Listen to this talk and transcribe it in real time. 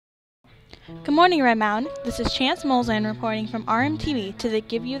Good morning, Red Mountain. This is Chance Molzen reporting from RMTV to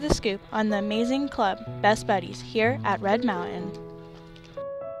give you the scoop on the amazing club, Best Buddies, here at Red Mountain.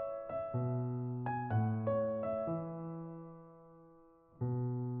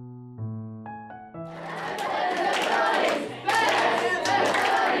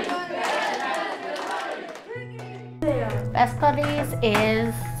 Best Buddies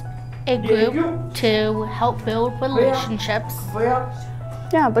is a group to help build relationships.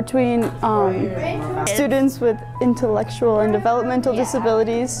 Yeah, between students with intellectual and developmental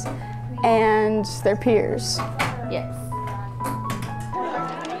disabilities and their peers. Yes.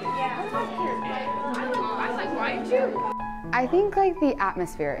 I think like the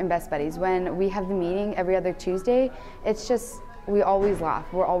atmosphere in Best Buddies, when we have the meeting every other Tuesday, it's just, we always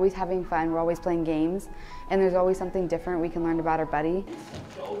laugh. We're always having fun. We're always playing games. And there's always something different we can learn about our buddy.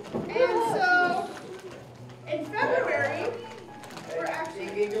 And so, in February, we're actually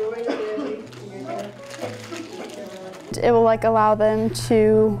It will allow them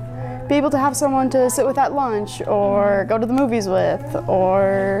to be able to have someone to sit with at lunch or go to the movies with,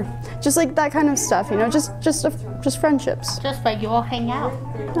 or just that kind of stuff, just friendships. Just like you all hang out.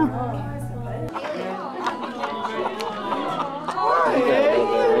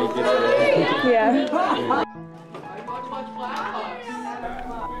 Yeah.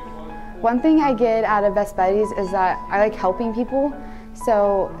 One thing I get out of Best Buddies is that I like helping people.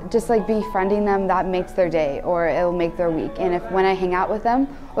 So just befriending them, that makes their day, or it'll make their week. And when I hang out with them,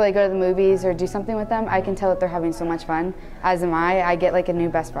 or go to the movies or do something with them, I can tell that they're having so much fun. As am I. I get a new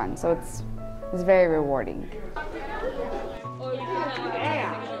best friend. So it's very rewarding.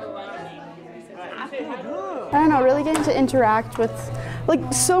 I don't know, really getting to interact with,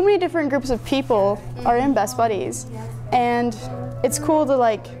 so many different groups of people are in Best Buddies. And it's cool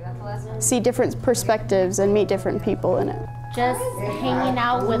to see different perspectives and meet different people in it. Just hanging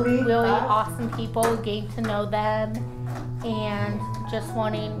out with really awesome people, getting to know them, and just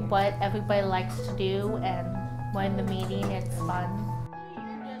wanting what everybody likes to do, and when the meeting, it's fun.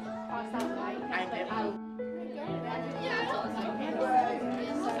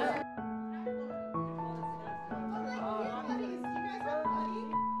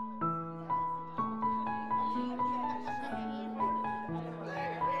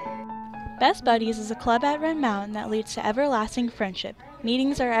 Best Buddies is a club at Red Mountain that leads to everlasting friendship.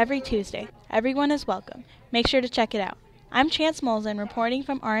 Meetings are every Tuesday. Everyone is welcome. Make sure to check it out. I'm Chance Molzen reporting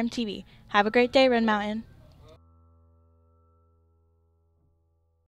from RMTV. Have a great day, Red Mountain.